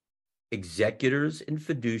pursue executors and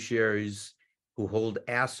fiduciaries who hold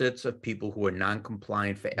assets of people who are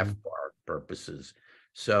non-compliant for FBAR purposes.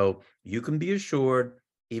 So you can be assured,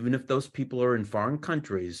 even if those people are in foreign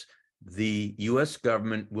countries, the U.S.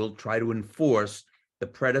 government will try to enforce the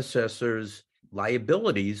predecessor's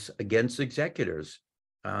liabilities against executors.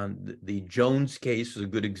 The Jones case is a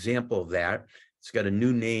good example of that. It's got a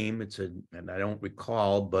new name. And I don't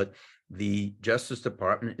recall, but the Justice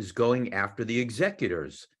Department is going after the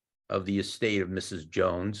executors of the estate of Mrs.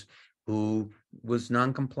 Jones, who was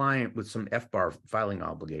non-compliant with some FBAR filing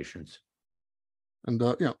obligations. And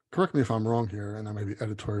correct me if I'm wrong here, and I may be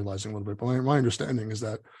editorializing a little bit, but my understanding is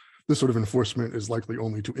that this sort of enforcement is likely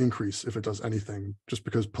only to increase if it does anything, just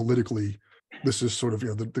because politically, this is sort of,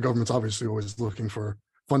 the government's obviously always looking for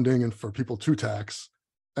funding and for people to tax.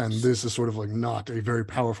 And this is sort of like not a very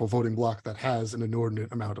powerful voting bloc that has an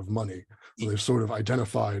inordinate amount of money. So they've sort of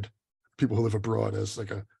identified people who live abroad as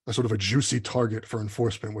like a sort of a juicy target for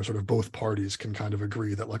enforcement, where sort of both parties can kind of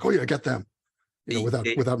agree that like, oh yeah, get them,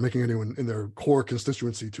 without making anyone in their core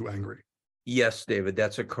constituency too angry. Yes, David,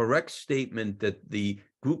 that's a correct statement, that the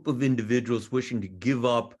group of individuals wishing to give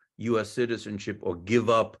up U.S. citizenship or give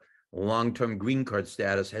up long-term green card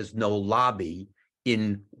status has no lobby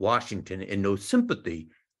in Washington and no sympathy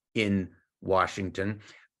in Washington.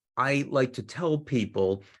 I like to tell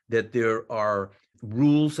people that there are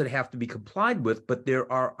rules that have to be complied with, but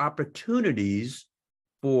there are opportunities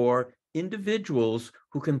for individuals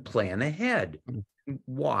who can plan ahead.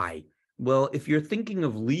 Why? Well, if you're thinking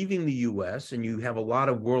of leaving the U.S. and you have a lot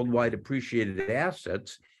of worldwide appreciated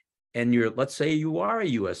assets, and let's say you are a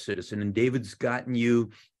U.S. citizen, and David's gotten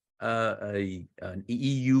you an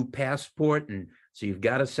EU passport, and so you've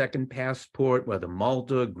got a second passport, whether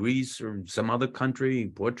Malta, Greece, or some other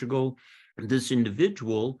country, Portugal. This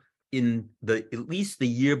individual, at least the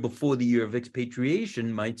year before the year of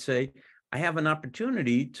expatriation, might say, I have an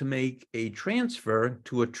opportunity to make a transfer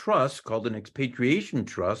to a trust called an expatriation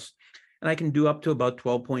trust, and I can do up to about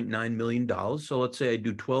 $12.9 million. So let's say I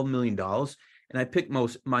do $12 million, and I pick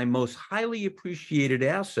my most highly appreciated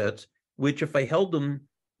assets, which if I held them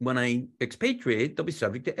when I expatriate, they'll be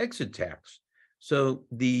subject to exit tax. So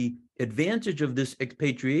the advantage of this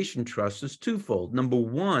expatriation trust is twofold. Number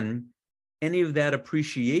one, any of that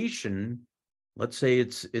appreciation, let's say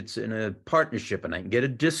it's in a partnership and I can get a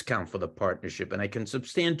discount for the partnership and I can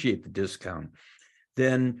substantiate the discount,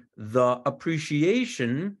 then the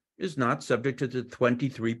appreciation is not subject to the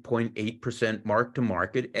 23.8%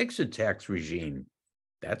 mark-to-market exit tax regime.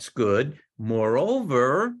 That's good.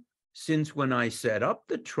 Moreover, since when I set up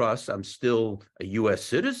the trust, I'm still a U.S.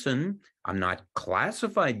 citizen, I'm not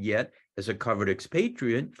classified yet as a covered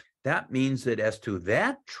expatriate. That means that as to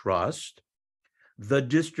that trust, the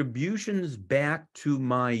distributions back to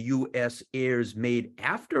my U.S. heirs made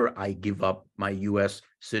after I give up my U.S.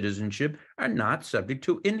 citizenship are not subject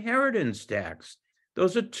to inheritance tax.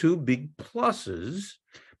 Those are two big pluses,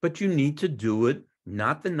 but you need to do it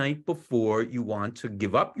not the night before you want to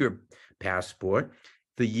give up your passport,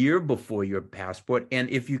 the year before your passport. And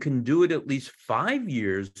if you can do it at least 5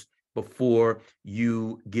 years before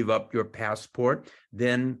you give up your passport,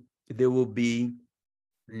 then there will be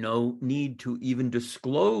no need to even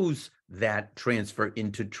disclose that transfer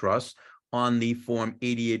into trust on the Form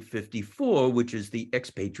 8854, which is the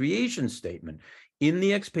expatriation statement. In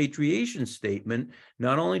the expatriation statement,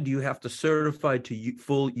 not only do you have to certify to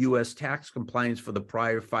full U.S. tax compliance for the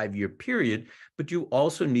prior 5-year period, but you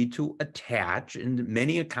also need to attach, and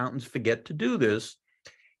many accountants forget to do this,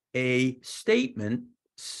 a statement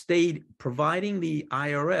providing the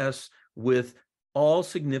IRS with all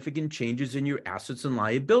significant changes in your assets and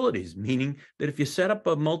liabilities, meaning that if you set up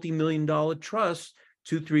a multi-million-dollar trust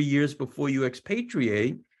 2-3 years before you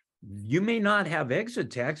expatriate, you may not have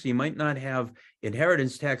exit tax, you might not have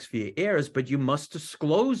inheritance tax for your heirs, but you must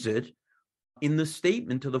disclose it in the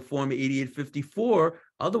statement to the Form 8854.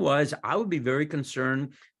 Otherwise, I would be very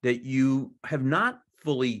concerned that you have not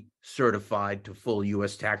fully certified to full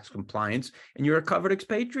U.S. tax compliance and you're a covered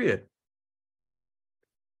expatriate.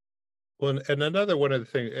 Well, and another one of the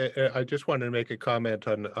things, I just wanted to make a comment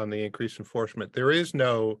on the increased enforcement. There is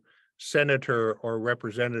no senator or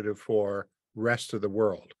representative for rest of the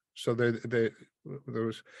world. So there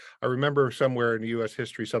was, I remember somewhere in U.S.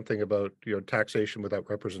 history something about taxation without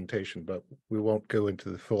representation, but we won't go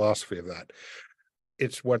into the philosophy of that.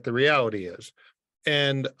 It's what the reality is,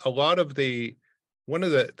 and a lot of one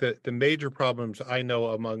of the major problems I know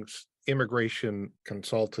amongst immigration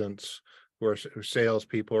consultants or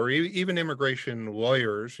salespeople, or even immigration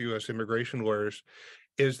lawyers, U.S. immigration lawyers,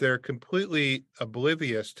 is they're completely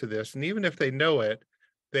oblivious to this. And even if they know it,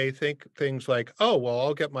 they think things like, oh, well,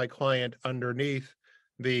 I'll get my client underneath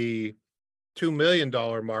the $2 million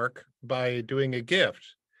mark by doing a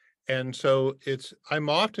gift. And so I'm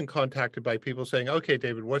often contacted by people saying, okay,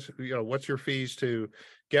 David, what's your fees to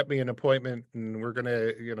get me an appointment? And we're going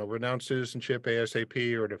to, renounce citizenship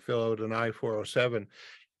ASAP or to fill out an I-407.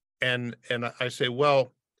 And I say,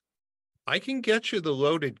 well, I can get you the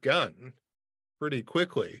loaded gun pretty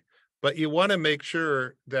quickly, but you want to make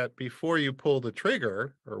sure that before you pull the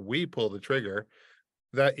trigger, or we pull the trigger,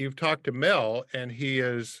 that you've talked to Mel and he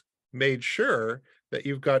has made sure that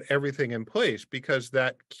you've got everything in place, because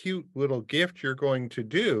that cute little gift you're going to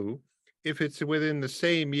do, if it's within the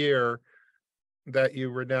same year that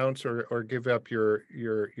you renounce or give up your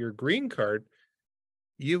green card,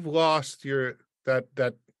 you've lost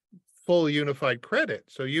that full unified credit.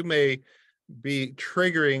 So you may be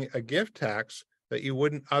triggering a gift tax that you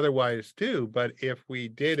wouldn't otherwise do. But if we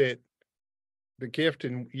did the gift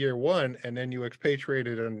in year 1, and then you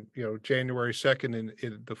expatriated on January 2nd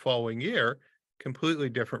in the following year, completely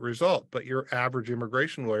different result. But your average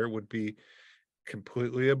immigration lawyer would be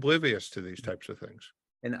completely oblivious to these types of things.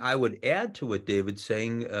 And I would add to what David's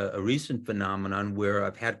saying, a recent phenomenon where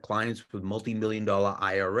I've had clients with multi-million-dollar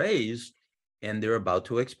IRAs and they're about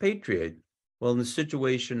to expatriate. Well, in the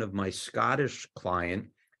situation of my Scottish client,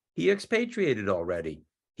 he expatriated already.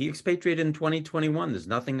 He expatriated in 2021. There's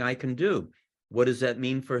nothing I can do. What does that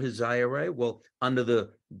mean for his IRA? Well, under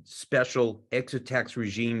the special exit tax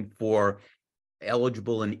regime for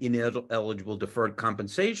eligible and ineligible deferred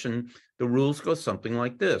compensation, the rules go something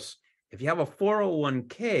like this. If you have a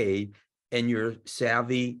 401k and you're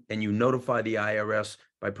savvy and you notify the IRS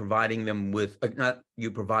by providing them with,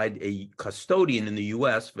 you provide a custodian in the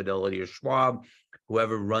US, Fidelity or Schwab,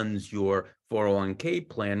 whoever runs your 401k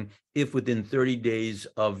plan, if within 30 days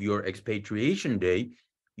of your expatriation date,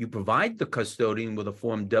 you provide the custodian with a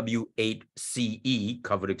form W-8CE,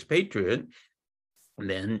 covered expatriate,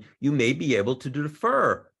 then you may be able to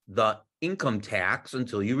defer the income tax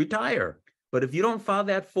until you retire. But if you don't file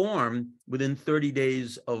that form within 30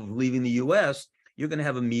 days of leaving the US, you're going to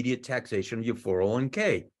have immediate taxation of your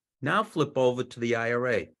 401k. Now flip over to the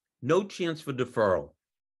IRA. No chance for deferral.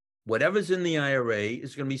 Whatever's in the IRA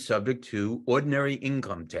is going to be subject to ordinary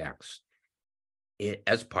income tax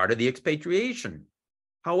as part of the expatriation.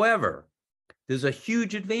 However, there's a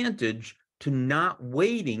huge advantage to not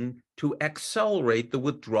waiting to accelerate the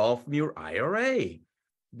withdrawal from your IRA.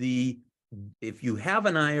 The if you have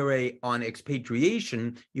an IRA on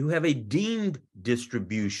expatriation, you have a deemed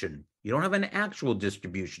distribution. You don't have an actual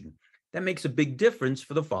distribution. That makes a big difference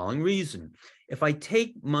for the following reason. If I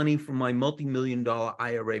take money from my multi-million-dollar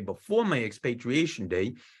IRA before my expatriation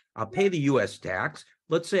date, I'll pay the US tax.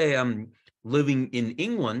 Let's say I'm living in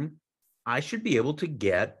England, I should be able to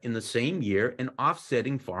get in the same year an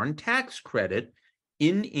offsetting foreign tax credit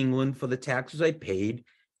in England for the taxes I paid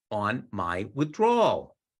on my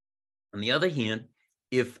withdrawal. On the other hand,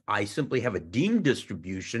 if I simply have a deemed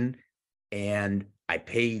distribution and I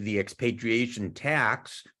pay the expatriation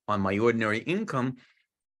tax on my ordinary income,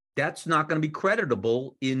 that's not going to be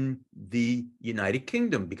creditable in the United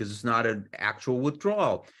Kingdom because it's not an actual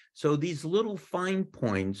withdrawal. So these little fine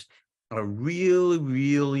points are really,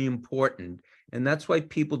 really important. And that's why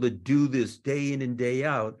people that do this day in and day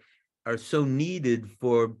out are so needed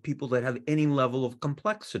for people that have any level of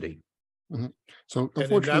complexity. Mm-hmm. So and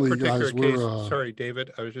unfortunately, in that particular guys, case, sorry,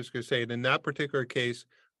 David, I was just going to say, in that particular case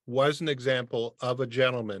was an example of a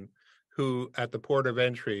gentleman who at the port of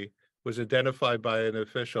entry was identified by an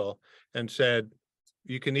official and said,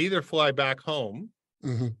 you can either fly back home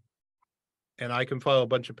mm-hmm. and I can file a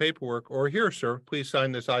bunch of paperwork, or here, sir, please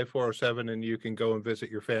sign this I-407 and you can go and visit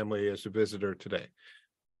your family as a visitor today.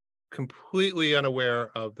 Completely unaware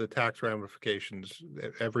of the tax ramifications,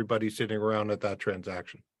 everybody sitting around at that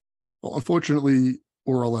transaction. Well, unfortunately,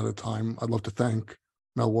 we're all out of time. I'd love to thank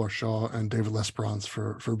Mel Warshaw and David Lesperance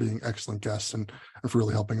for being excellent guests and for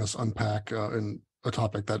really helping us unpack in a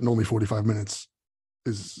topic that in only 45 minutes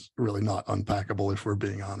is really not unpackable, if we're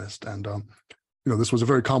being honest. And, this was a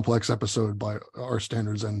very complex episode by our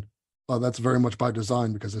standards, and that's very much by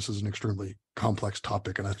design because this is an extremely complex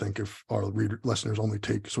topic. And I think if our listeners only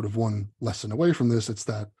take sort of one lesson away from this, it's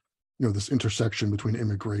that, this intersection between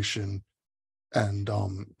immigration and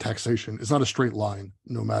taxation is not a straight line,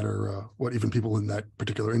 no matter what even people in that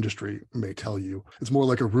particular industry may tell you. It's more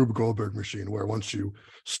like a Rube Goldberg machine, where once you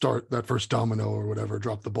start that first domino or whatever,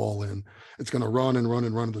 drop the ball in, it's going to run and run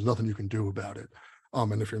and run. And there's nothing you can do about it.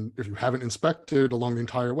 And if you haven't inspected along the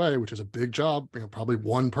entire way, which is a big job, probably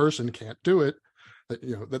one person can't do it.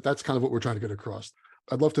 That's kind of what we're trying to get across.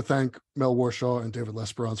 I'd love to thank Mel Warshaw and David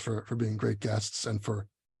Lesperance for being great guests and for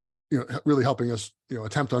really helping us,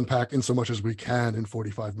 attempt to unpack in so much as we can in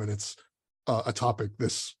 45 minutes, a topic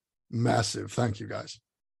this massive. Thank you, guys.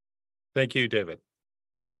 Thank you, David.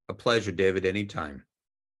 A pleasure, David, anytime.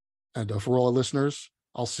 And for all our listeners,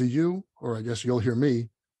 I'll see you, or I guess you'll hear me,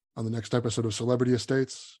 on the next episode of Celebrity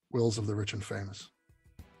Estates, Wills of the Rich and Famous.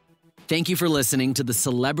 Thank you for listening to the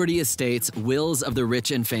Celebrity Estates Wills of the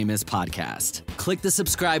Rich and Famous podcast. Click the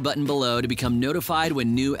subscribe button below to become notified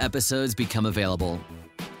when new episodes become available.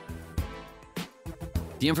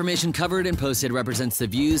 The information covered and posted represents the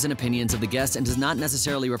views and opinions of the guest and does not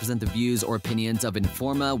necessarily represent the views or opinions of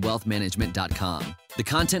WealthManagement.com. The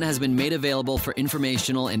content has been made available for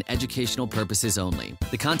informational and educational purposes only.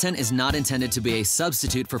 The content is not intended to be a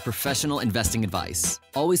substitute for professional investing advice.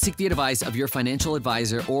 Always seek the advice of your financial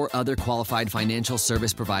advisor or other qualified financial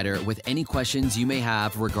service provider with any questions you may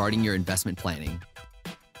have regarding your investment planning.